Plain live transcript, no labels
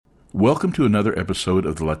Welcome to another episode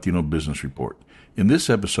of the Latino Business Report. In this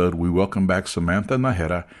episode, we welcome back Samantha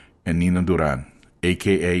Najera and Nina Duran,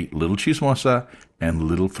 aka Little Chismosa and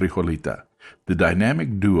Little Frijolita, the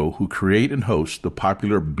dynamic duo who create and host the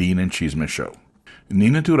popular Bean and Chisme show.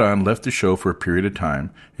 Nina Duran left the show for a period of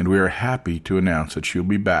time, and we are happy to announce that she'll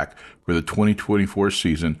be back for the 2024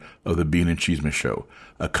 season of the Bean and Chisme show,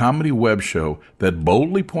 a comedy web show that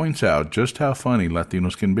boldly points out just how funny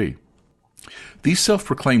Latinos can be. These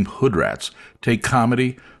self-proclaimed hood rats take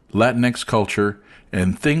comedy, Latinx culture,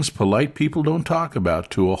 and things polite people don't talk about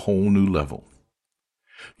to a whole new level.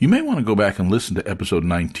 You may want to go back and listen to episode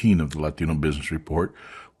 19 of the Latino Business Report,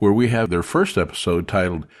 where we have their first episode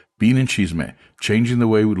titled Bean and Chisme, Changing the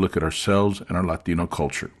Way We Look at Ourselves and Our Latino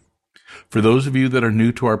Culture. For those of you that are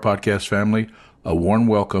new to our podcast family, a warm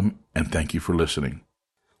welcome and thank you for listening.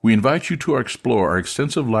 We invite you to explore our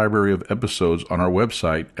extensive library of episodes on our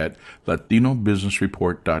website at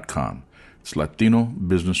latinobusinessreport.com. It's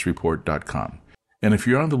latinobusinessreport.com. And if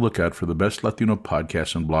you're on the lookout for the best Latino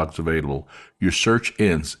podcasts and blogs available, your search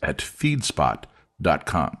ends at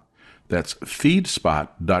feedspot.com. That's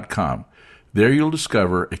feedspot.com. There you'll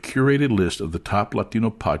discover a curated list of the top Latino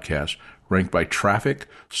podcasts ranked by traffic,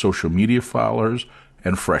 social media followers,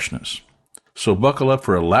 and freshness. So buckle up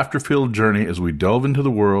for a laughter-filled journey as we delve into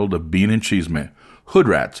the world of Bean and Chisme, hood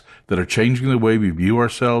rats that are changing the way we view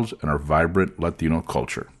ourselves and our vibrant Latino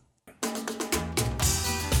culture.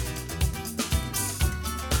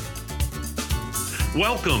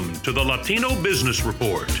 Welcome to the Latino Business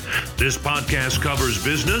Report. This podcast covers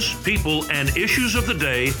business, people, and issues of the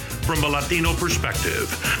day from a Latino perspective.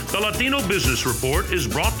 The Latino Business Report is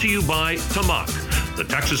brought to you by TAMAC, the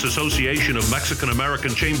Texas Association of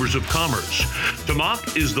Mexican-American Chambers of Commerce.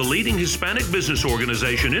 TAMAC is the leading Hispanic business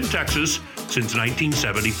organization in Texas since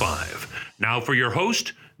 1975. Now for your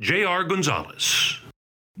host, J.R. Gonzalez.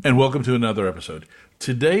 And welcome to another episode.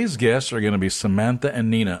 Today's guests are going to be Samantha and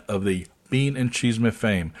Nina of the Bean and Chisme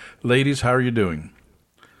fame. Ladies, how are you doing?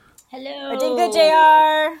 Hello. We're doing good,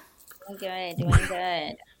 JR. Doing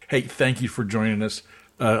good. Hey, thank you for joining us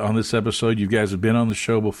on this episode. You guys have been on the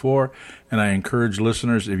show before, and I encourage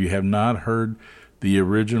listeners, if you have not heard the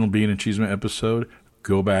original Bean and Chisme episode,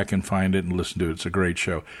 go back and find it and listen to it. It's a great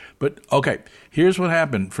show. But, okay, here's what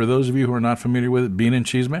happened. For those of you who are not familiar with it, Bean and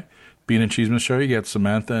Chisme show, you got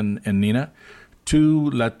Samantha and Nina, two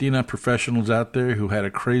Latina professionals out there who had a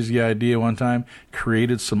crazy idea one time,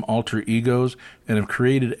 created some alter egos, and have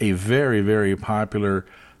created a very, very popular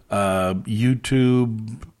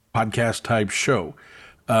YouTube podcast-type show.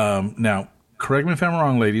 Now, correct me if I'm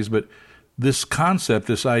wrong, ladies, but this concept,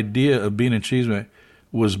 this idea of Bean and Chisme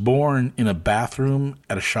was born in a bathroom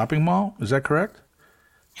at a shopping mall. Is that correct?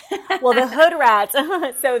 Well, the hood rats,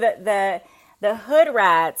 so the hood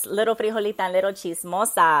rats, Little Frijolita and Little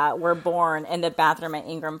Chismosa, were born in the bathroom at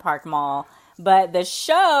Ingram Park Mall. But the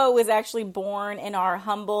show was actually born in our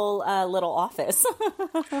humble little office.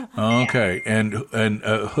 Okay, and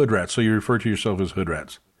hood rats. So you refer to yourself as hood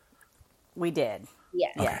rats? We did.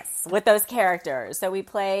 Yes. Okay. Yes, with those characters. So we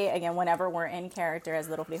play, again, whenever we're in character as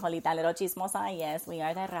Little Frijolita, Little Chismosa. Yes, we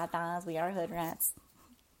are the ratas. We are hood rats.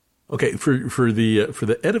 Okay, for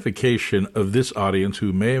the edification of this audience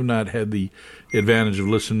who may have not had the advantage of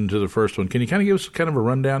listening to the first one, can you kind of give us kind of a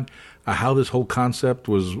rundown of how this whole concept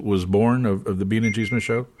was born of the Bean and Chisme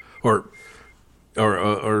show, or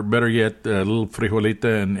better yet, Little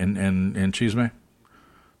Frijolita and Chisme?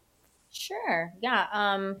 Sure. Yeah.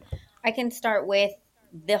 I can start with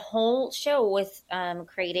the whole show was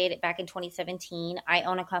created back in 2017. I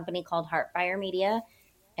own a company called Heartfire Media.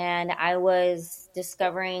 And I was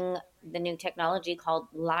discovering the new technology called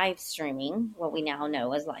live streaming, what we now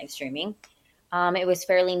know as live streaming. It was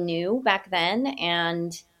fairly new back then,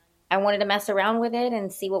 and I wanted to mess around with it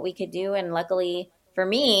and see what we could do. And luckily for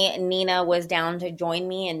me, Nina was down to join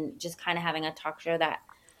me and just kind of having a talk show that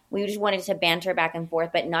we just wanted to banter back and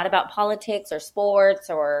forth, but not about politics or sports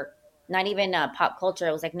or not even pop culture.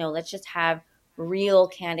 I was like, no, let's just have real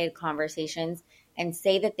candid conversations and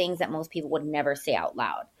say the things that most people would never say out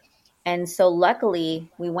loud. And so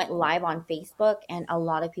luckily we went live on Facebook, and a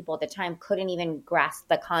lot of people at the time couldn't even grasp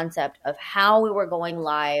the concept of how we were going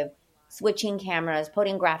live, switching cameras,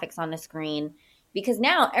 putting graphics on the screen, because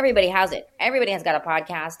now everybody has it. Everybody has got a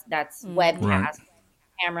podcast that's webcast,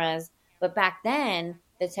 cameras. But back then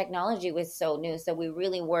the technology was so new. So we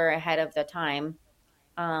really were ahead of the time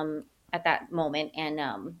at that moment. And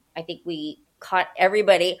I think we caught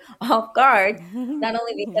everybody off guard, not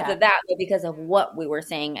only because of that, but because of what we were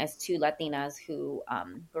saying as two Latinas who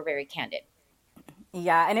were very candid.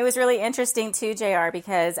 Yeah, and it was really interesting too, JR,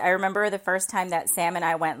 because I remember the first time that Sam and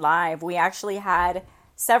I went live, we actually had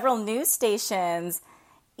several news stations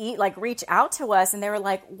reach out to us, and they were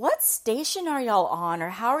like, what station are y'all on, or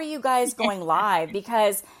how are you guys going live?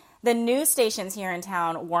 Because the news stations here in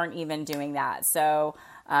town weren't even doing that. So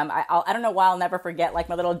I don't know why I'll never forget like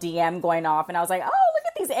my little DM going off, and I was like, oh, look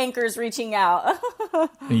at these anchors reaching out.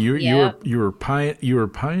 And you were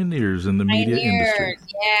pioneers in the media industry.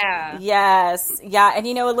 Yeah. Yes. Yeah. And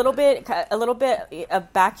a little bit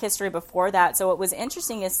of back history before that. So what was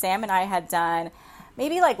interesting is Sam and I had done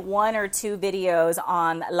maybe like 1 or 2 videos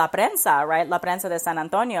on La Prensa, right? La Prensa de San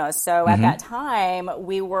Antonio. So at that time,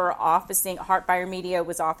 we were officing, Heartfire Media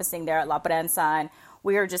was officing there at La Prensa, and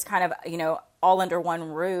we were just kind of, all under one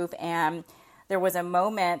roof. And there was a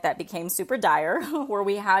moment that became super dire where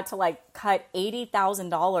we had to like cut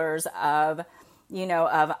 $80,000 of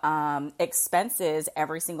expenses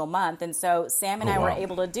every single month. And so Sam and I were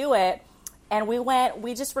able to do it. And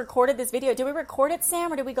we just recorded this video. Did we record it,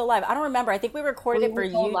 Sam, or did we go live? I don't remember. I think we recorded it for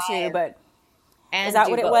YouTube, but is that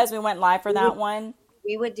what it was? We went live for that one?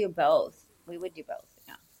 We would do both.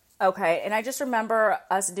 Yeah. Okay. And I just remember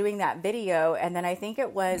us doing that video. And then I think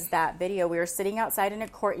it was that video. We were sitting outside in a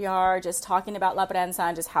courtyard, just talking about La Prensa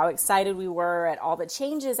and just how excited we were at all the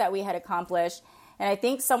changes that we had accomplished. And I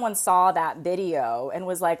think someone saw that video and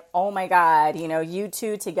was like, oh my God, you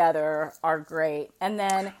two together are great. And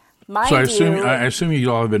then so I assume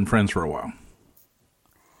you all have been friends for a while.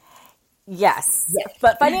 Yes.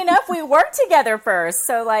 But funny enough, we worked together first.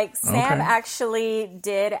 So like Sam actually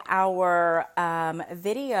did our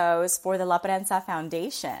videos for the La Prensa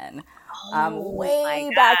Foundation. Way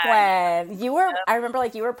back when I remember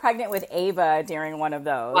like you were pregnant with Ava during one of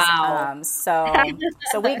those. Wow.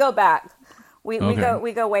 So we go back. We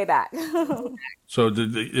go way back. So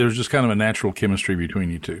there's just kind of a natural chemistry between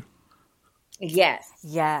you two. Yes.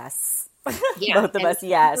 Yeah. Both of us,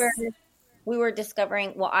 yes. We were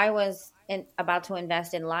discovering, I was about to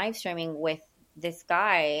invest in live streaming with this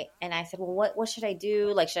guy, and I said, well, what should I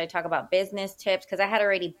do? Like, should I talk about business tips? Because I had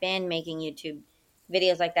already been making YouTube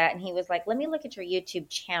videos like that. And he was like, let me look at your YouTube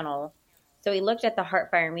channel. So he looked at the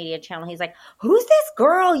Heartfire Media channel. He's like, who's this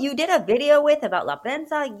girl you did a video with about La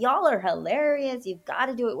Prensa? Y'all are hilarious. You've got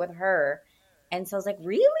to do it with her. And so I was like,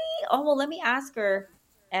 really? Oh, well, let me ask her.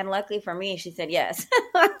 And luckily for me, she said yes.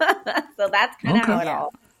 So that's kind of how it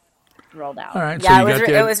all rolled out. All right. Yeah, so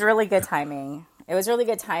it was really good timing.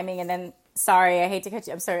 And then, sorry, I hate to cut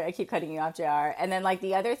you. I'm sorry, I keep cutting you off, JR. And then, like,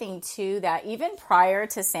 the other thing, too, that even prior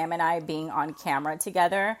to Sam and I being on camera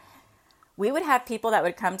together, we would have people that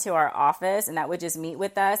would come to our office and that would just meet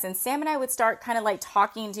with us. And Sam and I would start kind of, like,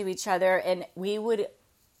 talking to each other, and we would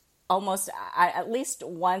almost at least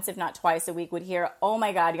once, if not twice a week, would hear, oh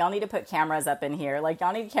my God, y'all need to put cameras up in here. Like,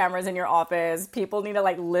 y'all need cameras in your office. People need to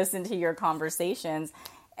like listen to your conversations.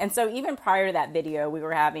 And so even prior to that video, we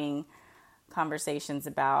were having conversations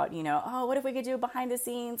about, oh, what if we could do behind the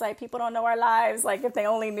scenes? Like, people don't know our lives. Like, if they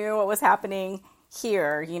only knew what was happening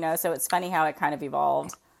here, so it's funny how it kind of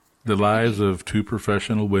evolved. The lives of 2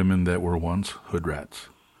 professional women that were once hood rats.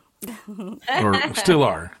 Or still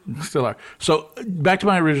are. So back to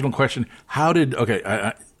my original question: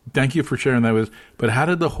 I thank you for sharing that with us. But how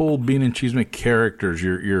did the whole Bean and Chisme characters,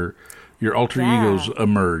 your alter egos,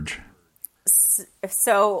 emerge?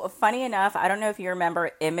 So funny enough, I don't know if you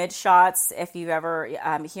remember image shots. If you ever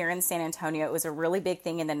here in San Antonio, it was a really big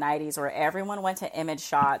thing in the 90s where everyone went to image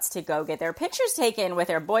shots to go get their pictures taken with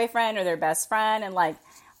their boyfriend or their best friend, and like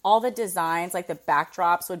all the designs, like the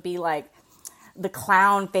backdrops would be like the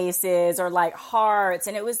clown faces or like hearts.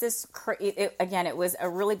 And it was this, it was a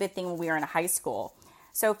really big thing when we were in high school.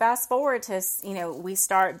 So fast forward to, we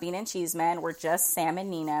start Bean and Chisme. We're just Sam and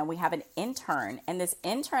Nina. And we have an intern. And this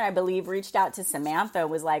intern, I believe, reached out to Samantha,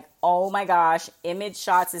 was like, oh my gosh, Image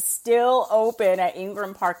Shots is still open at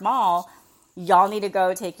Ingram Park Mall. Y'all need to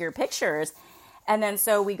go take your pictures. And then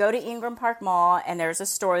so we go to Ingram Park Mall, and there's a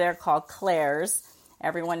store there called Claire's.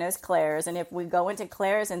 Everyone knows Claire's. And if we go into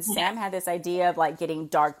Claire's, and Sam had this idea of like getting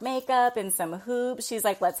dark makeup and some hoops, she's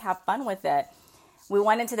like, let's have fun with it. We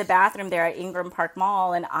went into the bathroom there at Ingram Park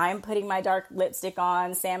Mall, and I'm putting my dark lipstick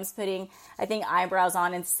on. Sam's putting, I think, eyebrows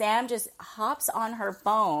on. And Sam just hops on her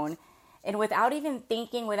phone, and without even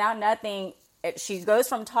thinking, without nothing, she goes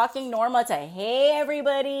from talking normal to, hey,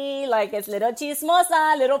 everybody, like it's little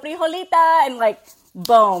chismosa, little frijolita, and like,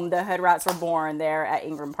 boom, the hood rats were born there at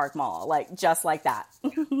Ingram Park Mall, like just like that.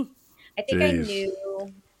 I think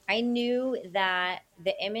I knew that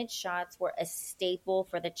the image shots were a staple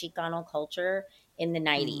for the Chicano culture in the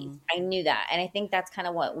 90s. I knew that. And I think that's kind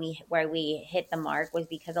of where we hit the mark, was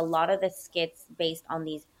because a lot of the skits based on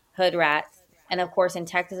these hood rats, and of course in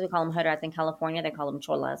Texas we call them hood rats, in California they call them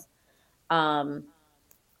cholas.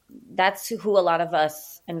 that's who a lot of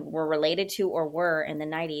us and were related to or were in the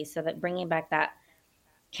 90s. So that bringing back that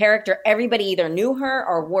character, everybody either knew her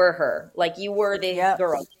or were her. Like you were this Yep.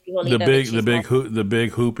 girl, The Lolita, big, the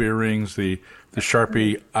big hoop earrings, the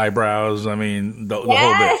Sharpie eyebrows. I mean, the whole bit,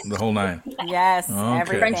 Yes, the whole nine. Yes, Okay. crunchy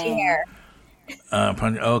everything. hair.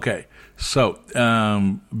 Okay. So,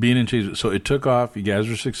 being in Cheese, so it took off. You guys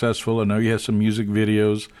were successful. I know you had some music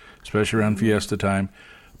videos, especially around Fiesta time.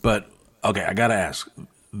 But, okay, I got to ask.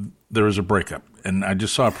 There was a breakup, and I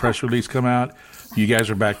just saw a press release come out. You guys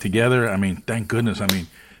are back together. I mean, thank goodness. I mean,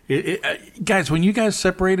 guys, when you guys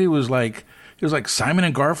separated, it was like Simon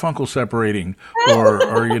and Garfunkel separating, or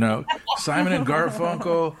Simon and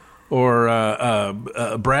Garfunkel,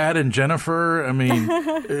 or Brad and Jennifer.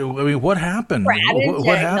 What happened? Brad and What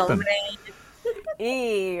Jack, happened?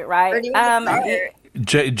 Right.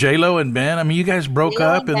 J Lo and Ben. I mean, you guys broke J-Lo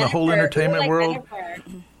up and in the whole Jennifer. entertainment We were like world.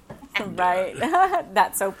 Jennifer. Right.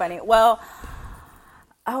 That's so funny. Well,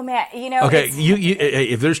 oh man, Okay, it's-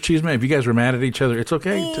 if there's Chisme, if you guys were mad at each other, it's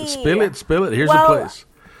okay. Spill it. Here's the Well, place.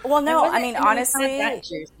 well, no, It I mean, wasn't honestly, that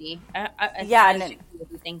juicy. It's Yeah, not as and- juicy as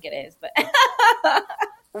you think it is, but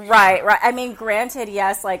right. I mean, granted,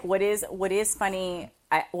 yes. Like, what is funny,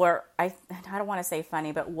 I don't want to say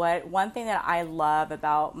funny, but one thing that I love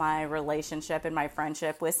about my relationship and my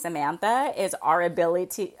friendship with Samantha is our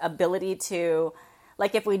ability to,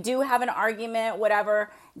 like, if we do have an argument, whatever,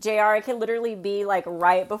 JR, it can literally be like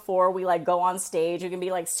right before we like go on stage, we can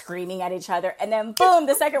be like screaming at each other, and then boom,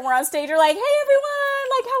 the second we're on stage, we're like, hey everyone,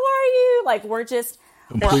 like, how are you? Like, we're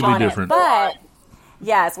Completely on it. different. But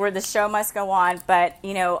yes, where the show must go on. But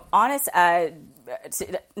I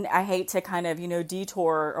hate to kind of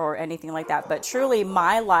detour or anything like that, but truly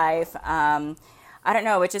my life, I don't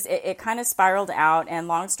know, it kind of spiraled out. And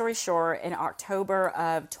long story short, in October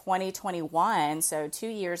of 2021, so 2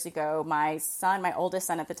 years ago, my oldest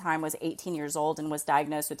son at the time was 18 years old and was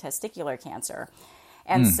diagnosed with testicular cancer.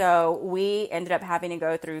 And so we ended up having to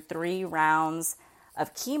go through 3 rounds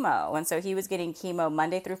of chemo. And so he was getting chemo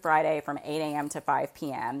Monday through Friday from 8 a.m. to 5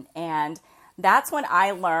 p.m. And that's when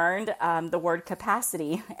I learned the word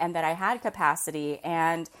capacity, and that I had capacity.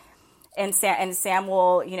 And Sam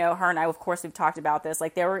will, her and I, of course, we've talked about this.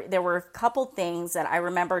 Like, there were a couple things that I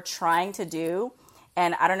remember trying to do.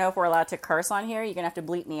 And I don't know if we're allowed to curse on here. You're going to have to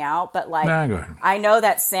bleep me out. But, like, Nah, go ahead. I know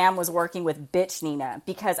that Sam was working with bitch Nina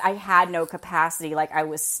because I had no capacity. Like, I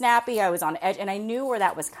was snappy, I was on edge, and I knew where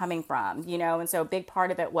that was coming from, And so a big part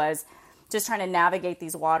of it was just trying to navigate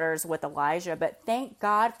these waters with Elijah. But thank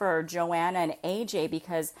God for Joanna and AJ,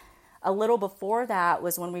 because a little before that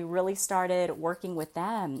was when we really started working with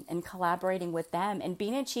them and collaborating with them. And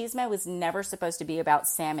Bean and Chisme was never supposed to be about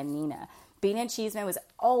Sam and Nina. Bean and Chisme was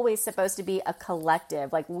always supposed to be a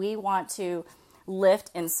collective. Like, we want to lift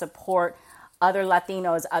and support other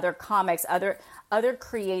Latinos, other comics, other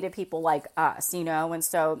creative people like us, And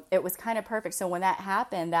so it was kind of perfect. So when that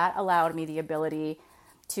happened, that allowed me the ability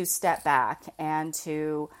to step back and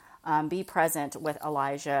to be present with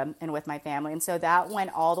Elijah and with my family. And so that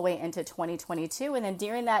went all the way into 2022. And then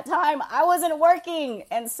during that time, I wasn't working.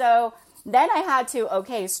 And so then I had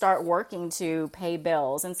to, start working to pay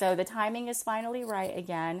bills. And so the timing is finally right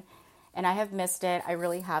again. And I have missed it. I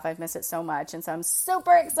really have. I've missed it so much. And so I'm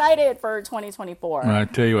super excited for 2024. I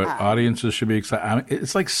tell you what, audiences should be excited.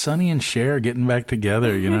 It's like Sonny and Cher getting back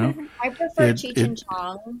together, I prefer Cheech and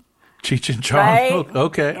Chong. Cheech and Chong. Right?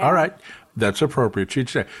 Okay, Yeah. all right. That's appropriate.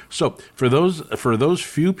 Cheech and Chong. So for those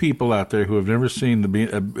few people out there who have never seen the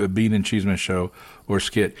Bean and Chisme show or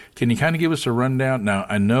skit, can you kind of give us a rundown? Now,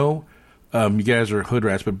 I know you guys are hood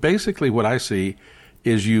rats, but basically what I see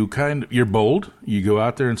is you're bold. You go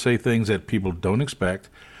out there and say things that people don't expect.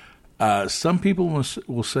 Some people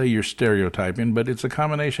will say you're stereotyping, but it's a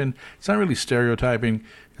combination. It's not really stereotyping.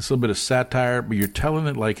 It's a little bit of satire, but you're telling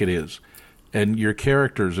it like it is. And your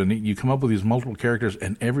characters, and you come up with these multiple characters,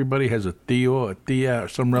 and everybody has a tío, a tía, or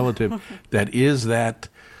some relative that is that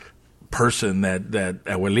person, that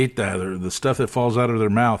abuelita, or the stuff that falls out of their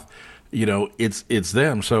mouth. It's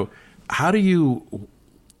them. So how do you,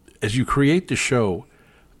 as you create the show,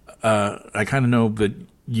 I kind of know that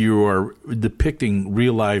you are depicting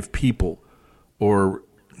real live people, or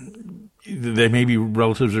they may be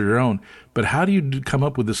relatives of your own, but how do you come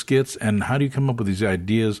up with the skits, and how do you come up with these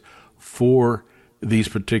ideas for these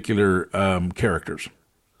particular characters?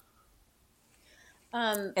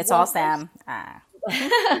 It's all Sam.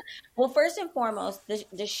 Well, first and foremost,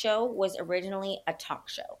 the show was originally a talk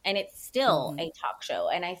show, and it's still a talk show.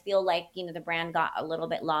 And I feel like, the brand got a little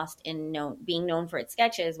bit lost in being known for its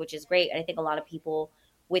sketches, which is great. I think a lot of people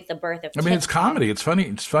with the birth of I mean, it's comedy. It's funny.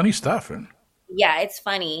 It's funny stuff. Yeah, it's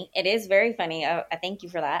funny. It is very funny. I thank you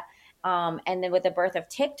for that. And then with the birth of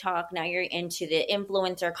TikTok, now you're into the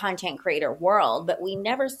influencer content creator world, but we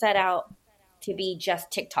never set out to be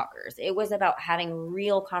just TikTokers. It was about having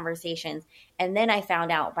real conversations. And then I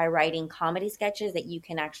found out by writing comedy sketches that you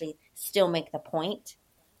can actually still make the point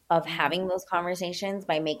of having those conversations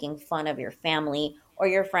by making fun of your family or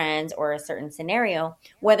your friends or a certain scenario,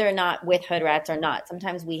 whether or not with hood rats or not.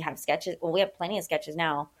 Sometimes we have sketches, well, we have plenty of sketches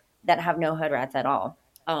now that have no hood rats at all.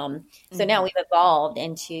 So now we've evolved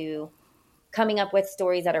into coming up with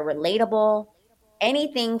stories that are relatable.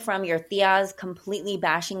 Anything from your tias completely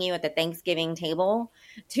bashing you at the Thanksgiving table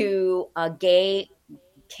to a gay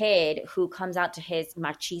kid who comes out to his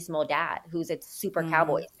machismo dad, who's a super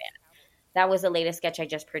Cowboys fan. That was the latest sketch I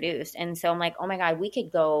just produced. And so I'm like, oh my God, we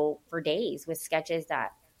could go for days with sketches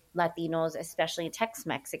that Latinos, especially Tex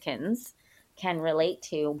Mexicans, can relate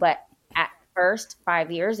to. But at first,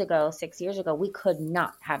 5 years ago, 6 years ago, we could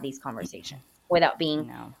not have these conversations without being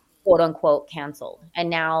quote unquote canceled. And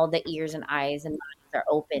now the ears and eyes and minds are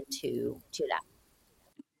open to that.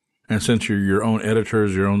 And since you're your own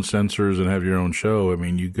editors, your own censors, and have your own show, I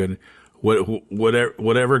mean, you could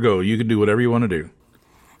whatever go. You can do whatever you want to do.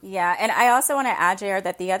 Yeah, and I also want to add, JR,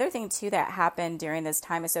 that the other thing, too, that happened during this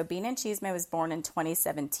time is, so Bean and Chisme was born in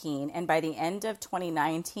 2017, and by the end of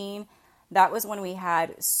 2019, that was when we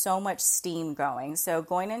had so much steam going. So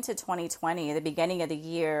going into 2020, the beginning of the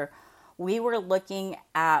year, we were looking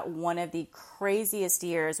at one of the craziest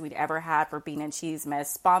years we'd ever had for Bean and Chisme,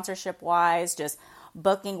 sponsorship-wise, just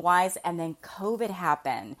booking-wise, and then COVID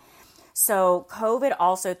happened. So COVID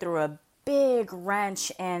also threw a big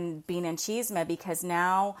wrench in Bean and Chisme because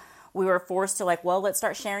now we were forced to let's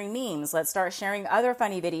start sharing memes. Let's start sharing other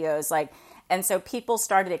funny videos. And so people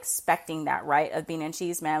started expecting that, right, of Bean and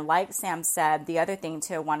Chisme. And like Sam said, the other thing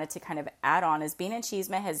too I wanted to kind of add on is Bean and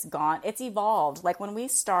Chisme has it's evolved. Like when we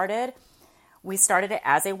started it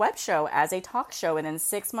as a web show, as a talk show. And then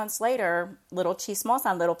 6 months later, Little Chismosa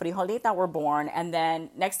and Little Frijolita were born. And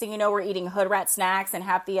then next thing you know, we're eating hood rat snacks and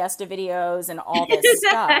Happy Fiesta videos and all this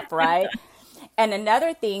stuff, right? And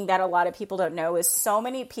another thing that a lot of people don't know is so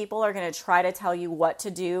many people are going to try to tell you what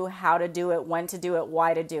to do, how to do it, when to do it,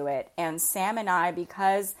 why to do it. And Sam and I,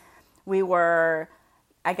 because we were,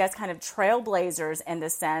 I guess, kind of trailblazers in the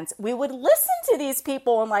sense, we would listen to these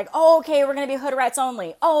people and oh, okay, we're going to be hood rats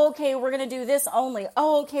only. Oh, okay, we're going to do this only.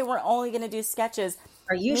 Oh, okay, we're only going to do sketches.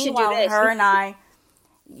 Or you should do this.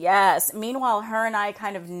 Meanwhile, her and I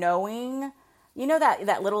kind of knowing,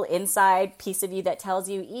 that little inside piece of you that tells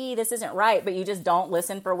you, this isn't right, but you just don't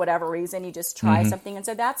listen for whatever reason. You just try something. And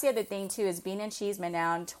so that's the other thing too, is Bean and Chisme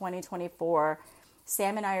now in 2024.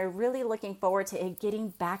 Sam and I are really looking forward to it getting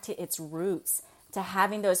back to its roots, to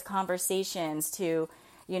having those conversations, to,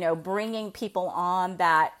 bringing people on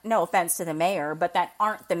that, no offense to the mayor, but that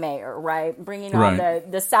aren't the mayor, right? Bringing on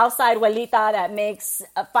the Southside Abuelita that makes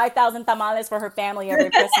 5,000 tamales for her family every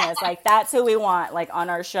Christmas. That's who we want, on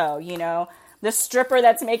our show, the stripper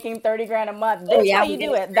that's making 30 grand a month. That's how you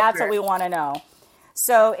do it. That's what we want to know.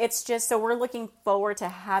 So it's just, so we're looking forward to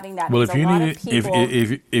having that. Well, if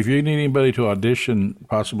you need anybody to audition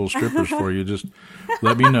possible strippers for you, just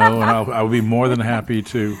let me know, and I'll be more than happy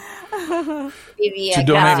to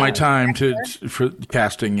donate my time for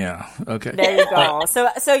casting. Yeah. Okay. There you go. So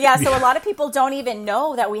a lot of people don't even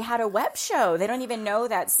know that we had a web show. They don't even know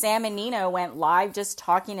that Sam and Nina went live just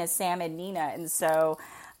talking as Sam and Nina. And so,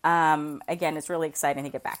 again, it's really exciting to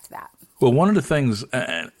get back to that. Well, one of the things,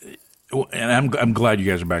 and I'm glad you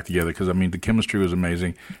guys are back together because the chemistry was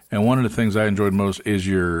amazing. And one of the things I enjoyed most is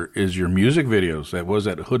your music videos. That was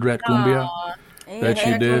that Hood Rat Cumbia that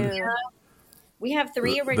you did. We have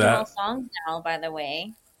 3 original songs now, by the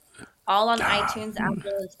way, all on iTunes,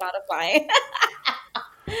 Apple, and Spotify.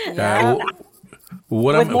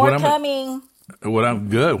 What I'm coming. What I'm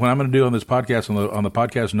going to do on this podcast, on the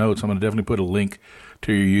podcast notes, I'm going to definitely put a link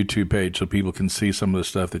to your YouTube page so people can see some of the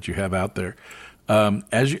stuff that you have out there.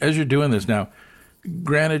 As you're doing this now,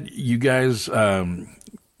 granted, you guys,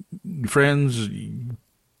 friends,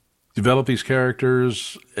 develop these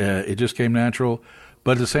characters. It just came natural.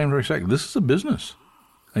 But at the same time, this is a business.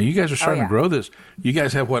 And you guys are starting to grow this. You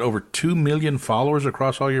guys have, what, over 2 million followers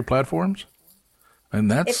across all your platforms? And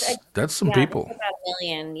that's some people. It's about 1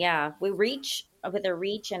 million, yeah. We reach, with the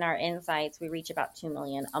reach and our insights, we reach about 2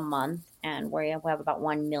 million a month. And we have about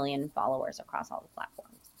 1 million followers across all the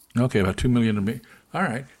platforms. Okay, about 2 million to me. All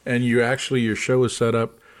right. And your show is set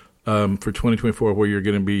up for 2024 where you're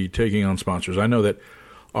going to be taking on sponsors. I know that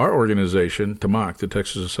our organization, TAMAC, the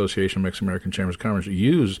Texas Association of Mexican American Chambers of Commerce,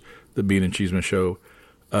 use the Bean and Chisme show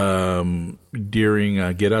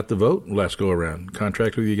during Get Out the Vote last go around.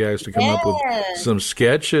 Contract with you guys to come up with some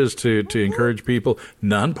sketches to encourage people,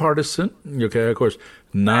 nonpartisan. Okay, of course,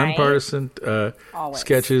 nonpartisan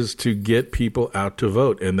sketches to get people out to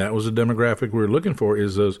vote, and that was the demographic we were looking for.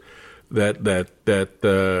 Is those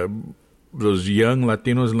those young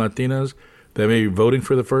Latinos and Latinas that may be voting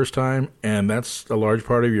for the first time, and that's a large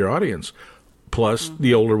part of your audience, plus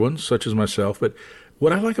the older ones, such as myself. But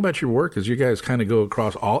what I like about your work is you guys kind of go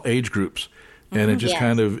across all age groups, and it just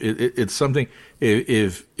kind of it's something.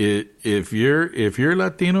 If you're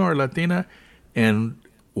Latino or Latina, and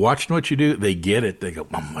watching what you do, they get it. They go,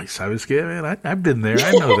 "Mama, ¿sabes qué, man? I've been there.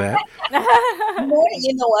 I know that."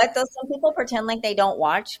 You know what? Though some people pretend like they don't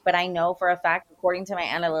watch, but I know for a fact, according to my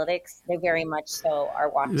analytics, they very much so are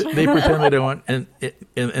watching. They pretend they don't want, and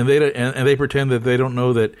they pretend that they don't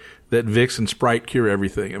know that Vicks and Sprite cure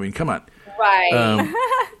everything. I mean, come on. Right.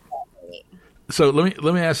 So let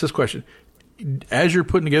me ask this question: as you're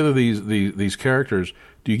putting together these characters,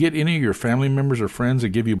 do you get any of your family members or friends that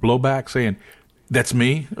give you blowback saying that's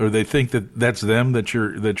me, or they think that that's them that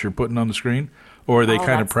you're putting on the screen, or are they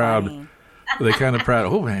kind of proud? Funny. Are they kind of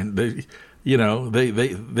proud? Oh man,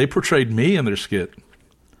 they portrayed me in their skit.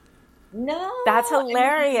 No, That's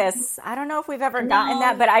hilarious. I don't know if we've ever gotten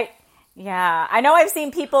that, but I know I've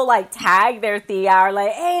seen people like tag their Thea or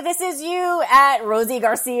like, hey, this is you at Rosie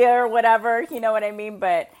Garcia or whatever. You know what I mean?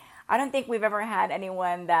 But I don't think we've ever had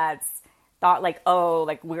anyone that's thought like, oh,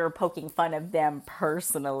 like we were poking fun of them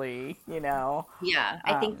personally, you know? Yeah,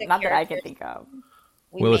 I think not that I can think of.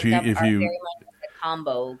 Well, if you very much like a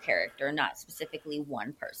combo character, not specifically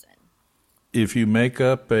one person. If you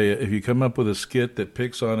come up with a skit that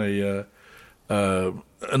picks on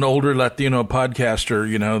an older Latino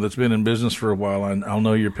podcaster, that's been in business for a while, I'll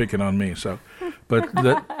know you're picking on me. So, but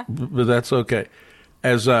that's okay.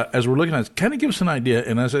 As we're looking at it, kind of give us an idea.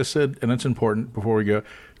 And as I said, and it's important before we go,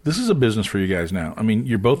 this is a business for you guys now. I mean,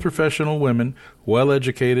 you're both professional women, well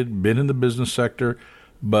educated, been in the business sector,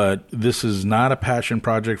 but this is not a passion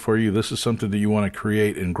project for you. This is something that you want to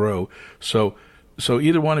create and grow. So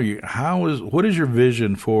either one of you, what is your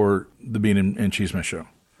vision for the Bean and Chisme show?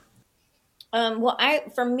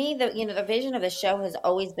 For me, the vision of the show has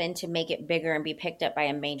always been to make it bigger and be picked up by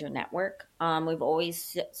a major network. We've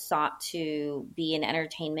always sought to be in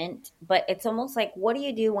entertainment, but it's almost like, what do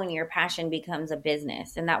you do when your passion becomes a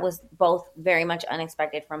business? And that was both very much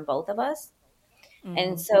unexpected from both of us. Mm-hmm.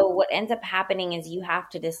 And so what ends up happening is you have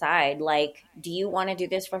to decide, like, do you want to do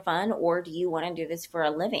this for fun or do you want to do this for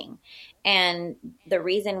a living? And the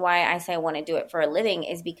reason why I say I want to do it for a living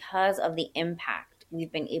is because of the impact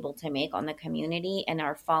we've been able to make on the community and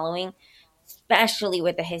our following, especially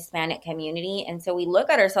with the Hispanic community. And so we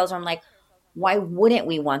look at ourselves and I'm like, why wouldn't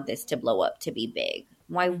we want this to blow up to be big?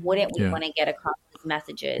 Why wouldn't we want to get across these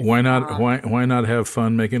messages? Why not? Why not have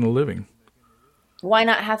fun making a living? Why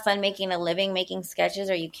not have fun making a living, making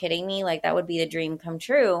sketches? Are you kidding me? Like, that would be the dream come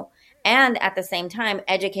true. And at the same time,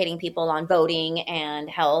 educating people on voting and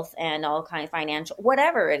health and all kind of financial,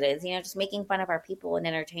 whatever it is, just making fun of our people and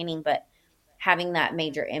entertaining, but having that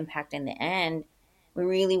major impact in the end. We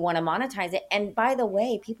really want to monetize it. And by the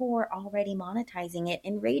way, people were already monetizing it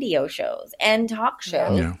in radio shows and talk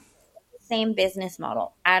shows. Yeah. Same business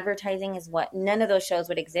model. Advertising is what none of those shows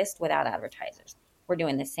would exist without advertisers. We're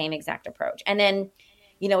doing the same exact approach. And then,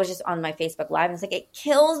 it was just on my Facebook Live. And it's like, it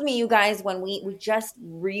kills me, you guys, when we just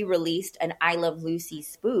re-released an I Love Lucy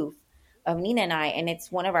spoof of Nina and I, and it's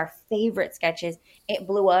one of our favorite sketches. It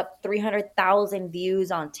blew up 300,000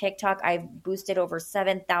 views on TikTok. I've boosted over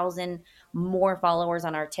 7,000 more followers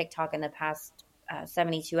on our TikTok in the past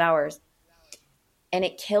 72 hours. And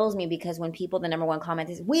it kills me because when people, the number one comment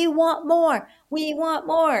is, we want more,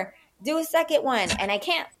 do a second one. And I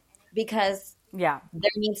can't, because there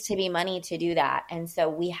needs to be money to do that. And so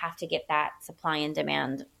we have to get that supply and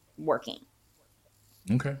demand working.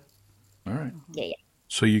 Okay. All right. Yeah.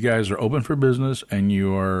 So you guys are open for business and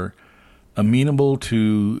you are amenable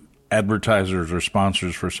to advertisers or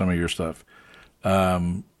sponsors for some of your stuff.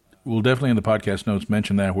 We'll definitely in the podcast notes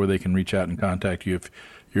mention that, where they can reach out and contact you if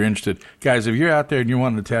you're interested. Guys, if you're out there and you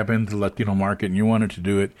wanted to tap into the Latino market and you wanted to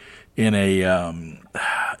do it in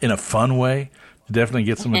a fun way, definitely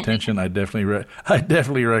get some attention. I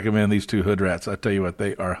definitely recommend these two hood rats. I tell you what,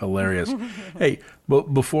 they are hilarious. Hey,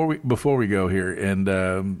 but before we go here, and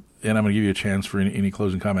I'm going to give you a chance for any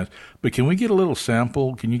closing comments, but can we get a little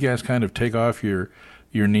sample? Can you guys kind of take off your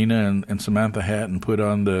Nina and Samantha hat and put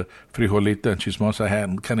on the Frijolita and Chismosa hat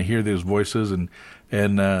and kind of hear those voices and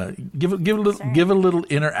give a little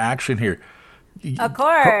interaction here? Of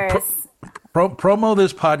course. Promo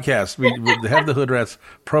this podcast. We have the Hood Rats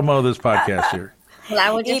promo this podcast here. Well,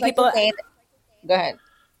 I would just like to People. say, go ahead.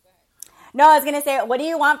 No, I was gonna say, what do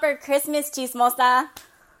you want for Christmas, Chismosa?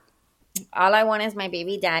 All I want is my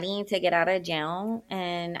baby daddy to get out of jail,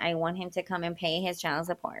 and I want him to come and pay his child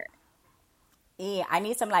support. I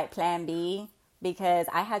need some like Plan B because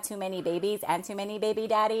I had too many babies and too many baby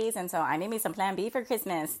daddies, and so I need me some Plan B for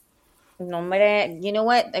Christmas. No, you know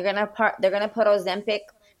what? They're gonna put Ozempic.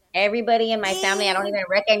 Everybody in my family, I don't even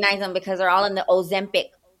recognize them because they're all in the Ozempic.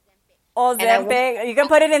 Ozempic. You can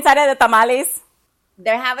put it inside of the tamales.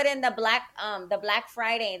 They have it in the Black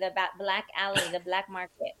Friday, the Black Alley, the Black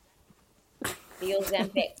Market, the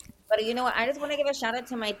Ozempic. But you know what? I just want to give a shout out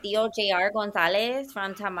to my Tío JR Gonzalez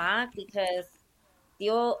from Tamac because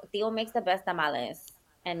Tío makes the best tamales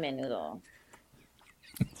and menudo.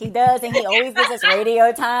 He does, and he always gives us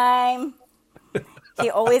radio time. He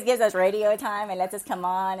always gives us radio time and lets us come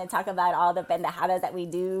on and talk about all the pendejadas that we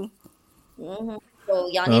do. Mm-hmm. So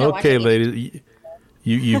y'all need to watch Okay, it. ladies,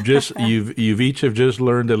 you've each have just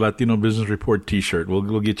learned a Latino Business Report T-shirt.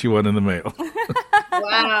 We'll get you one in the mail.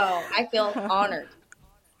 Wow, I feel honored.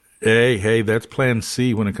 Hey, that's Plan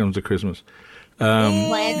C when it comes to Christmas.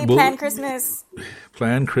 Plan Christmas.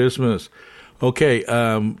 Plan Christmas. Okay,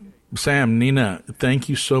 Sam, Nina, thank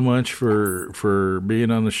you so much for being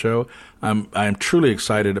on the show. I'm truly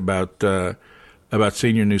excited about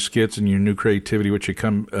seeing your new skits and your new creativity, what you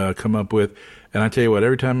come up with. And I tell you what,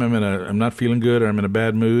 every time I'm not feeling good or I'm in a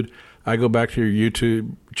bad mood, I go back to your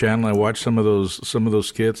YouTube channel. I watch some of those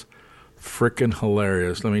skits. Frickin'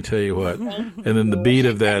 hilarious, let me tell you what. And then the beat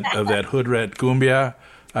of that hood rat cumbia,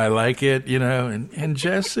 I like it, And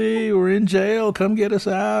Jesse, we're in jail. Come get us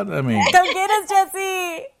out. I mean, come get us,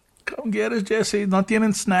 Jesse. Come get us, Jesse. No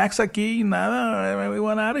tienen snacks aquí, nada. I mean, we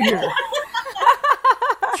want out of here.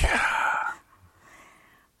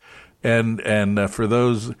 And for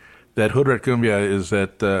those, that hood rat cumbia is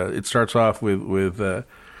that it starts off with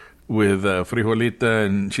Frijolita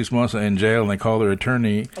and Chismosa in jail, and they call their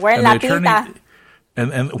attorney. We're in La Pinta.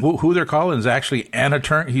 And who they're calling is actually an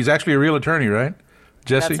attorney. He's actually a real attorney, right?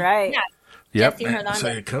 Jesse? That's right. Yeah. Yep.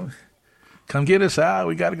 Jesse come get us out.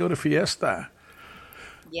 We got to go to Fiesta.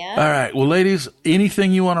 Yeah. All right. Well, ladies,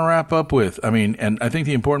 anything you want to wrap up with? I mean, and I think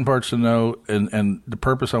the important parts to know, and the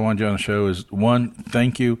purpose I wanted you on the show is, one,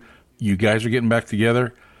 thank you. You guys are getting back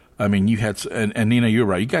together. I mean, you had, and Nina, you're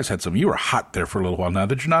right. You guys had you were hot there for a little while. Now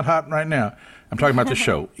that you're not hot right now, I'm talking about the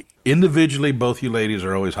show. Individually, both you ladies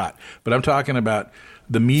are always hot. But I'm talking about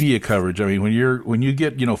the media coverage. I mean, when you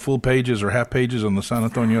get, full pages or half pages on the San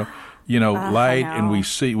Antonio, light, and we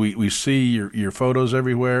see your photos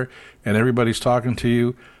everywhere, and everybody's talking to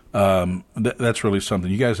you. That's really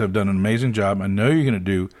something. You guys have done an amazing job. I know you're going to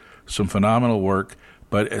do some phenomenal work.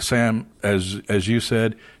 But Sam, as you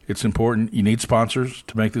said, it's important. You need sponsors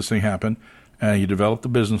to make this thing happen. You develop the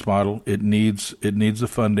business model. It needs the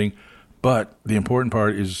funding. But the important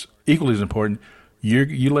part is equally as important.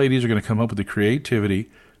 You ladies are going to come up with the creativity,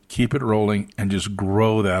 keep it rolling, and just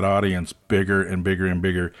grow that audience bigger and bigger and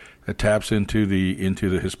bigger. That taps into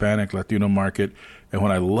the Hispanic Latino market. And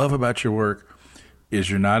what I love about your work is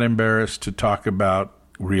you're not embarrassed to talk about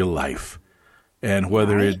real life, and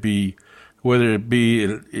whether it be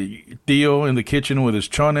Tío in the kitchen with his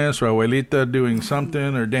chones, or Abuelita doing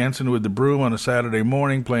something, or dancing with the broom on a Saturday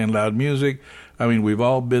morning, playing loud music. I mean, we've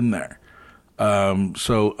all been there.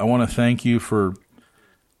 So I want to thank you for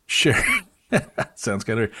sharing. Sounds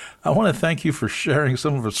kind of. I want to thank you for sharing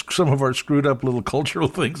some of our screwed up little cultural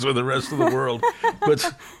things with the rest of the world.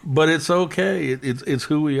 but it's okay. It's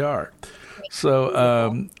who we are.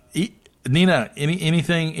 So Nina,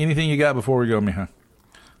 anything you got before we go, mija?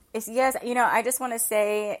 Yes, I just want to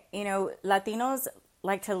say, Latinos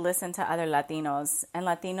like to listen to other Latinos, and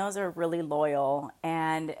Latinos are really loyal.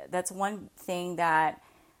 And that's one thing that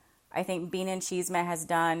I think Bean and Chisme has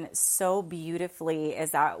done so beautifully,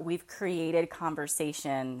 is that we've created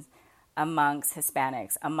conversations amongst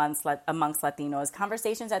Hispanics, amongst Latinos,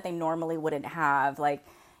 conversations that they normally wouldn't have. Like,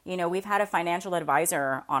 we've had a financial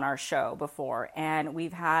advisor on our show before, and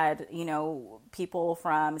we've had, people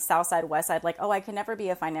from South Side, West Side, like, oh, I can never be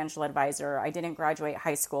a financial advisor. I didn't graduate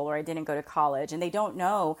high school, or I didn't go to college. And they don't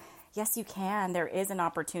know, yes, you can. There is an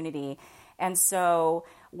opportunity. And so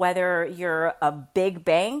whether you're a big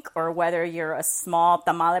bank or whether you're a small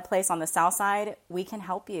tamale place on the South Side, we can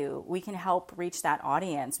help you. We can help reach that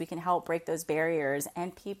audience. We can help break those barriers.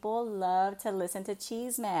 And people love to listen to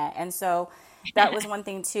Chisme. And so that was one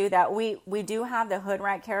thing, too, that we do have the hood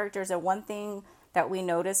rat characters. And one thing that we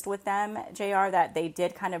noticed with them, JR, that they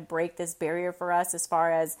did kind of break this barrier for us, as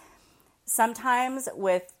far as sometimes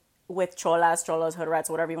with with cholos, hood rats,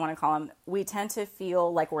 whatever you want to call them, we tend to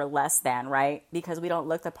feel like we're less than, right? Because we don't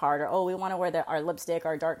look the part, or, oh, we want to wear our lipstick,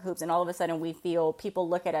 our dark hoops, and all of a sudden we feel people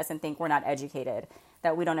look at us and think we're not educated,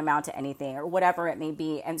 that we don't amount to anything, or whatever it may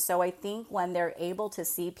be. And so I think when they're able to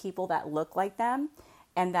see people that look like them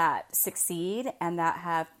and that succeed and that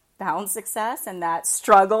have found success and that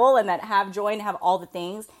struggle and that have joy and have all the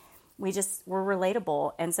things, we're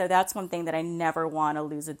relatable. And so that's one thing that I never want to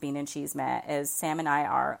lose with being in Chisme is Sam and I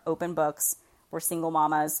are open books. We're single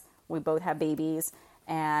mamas. We both have babies.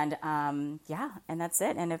 And and that's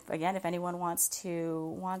it. And if anyone wants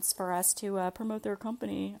for us to promote their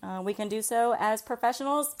company, we can do so as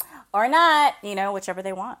professionals or not, whichever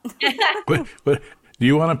they want. But do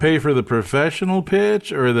you want to pay for the professional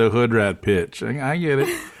pitch or the hood rat pitch? I get it.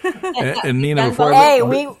 And Nina,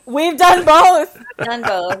 we've done both. Done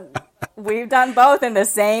both. We've done both in the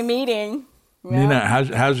same meeting. Yeah. Nina,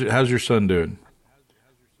 how's your son doing?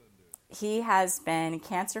 He has been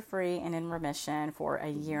cancer-free and in remission for a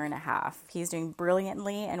year and a half. He's doing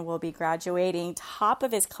brilliantly and will be graduating top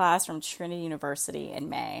of his class from Trinity University in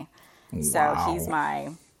May. Wow. So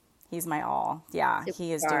he's my all. Yeah,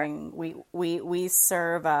 he is doing. We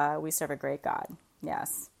serve a great God.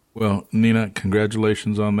 Yes. Well, Nina,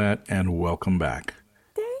 congratulations on that, and welcome back.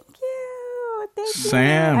 Thank you.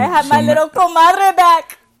 Sam, I have my little comadre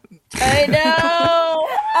back. I know.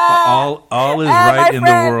 All is right in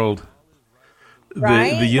the world.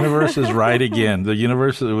 Right? The universe is right again. The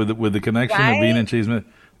universe with the connection of being in Chisme.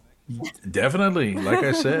 Definitely, like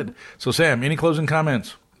I said. So, Sam, any closing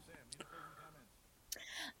comments?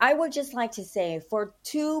 I would just like to say, for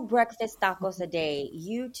 2 breakfast tacos a day,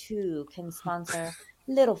 you too can sponsor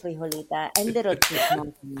Little Frijolita and Little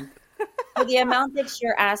Chisme. For the amount that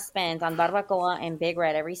your ass spends on barbacoa and Big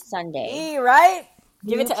Red every Sunday, right?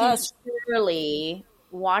 Give it to us. Surely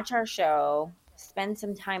watch our show, spend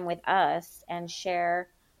some time with us, and share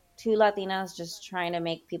 2 Latinas just trying to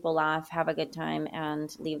make people laugh, have a good time,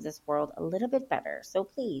 and leave this world a little bit better. So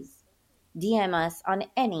please DM us on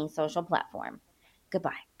any social platform.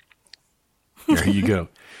 Goodbye. There you go.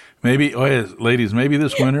 Maybe, ladies, maybe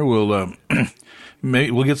this winter we'll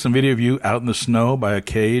get some video of you out in the snow by a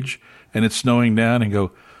cage, and it's snowing down, and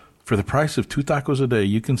go, for the price of 2 tacos a day,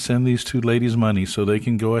 you can send these 2 ladies money so they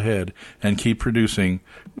can go ahead and keep producing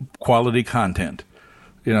quality content.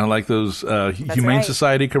 Like those Humane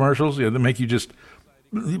Society commercials, that make you just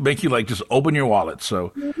open your wallet.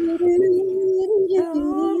 So. Arms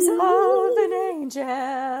of an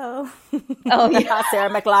angel. Oh yeah, Sarah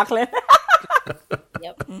McLachlan.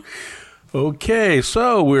 Yep. Okay,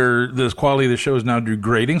 so the quality of the show is now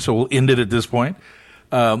degrading, so we'll end it at this point.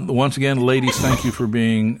 Once again, ladies, thank you for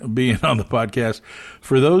being on the podcast.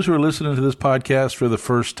 For those who are listening to this podcast for the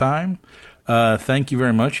first time, thank you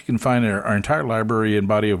very much. You can find our entire library and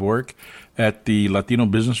body of work at the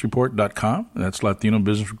LatinoBusinessReport.com. That's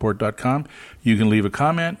LatinoBusinessReport.com. You can leave a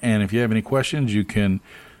comment, and if you have any questions, you can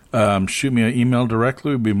shoot me an email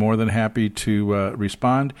directly. We'd be more than happy to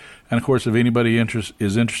respond. And, of course, if anybody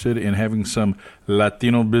is interested in having some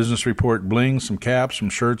Latino Business Report bling, some caps, some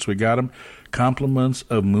shirts, we got them. Compliments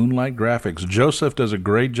of Moonlight Graphics. Joseph does a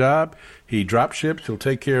great job. He drop ships. He'll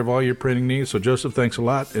take care of all your printing needs. So, Joseph, thanks a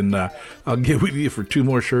lot. And I'll get with you for 2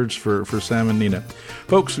 more shirts for Sam and Nina.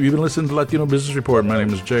 Folks, you've been listening to Latino Business Report. My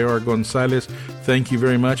name is J.R. Gonzalez. Thank you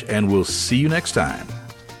very much, and we'll see you next time.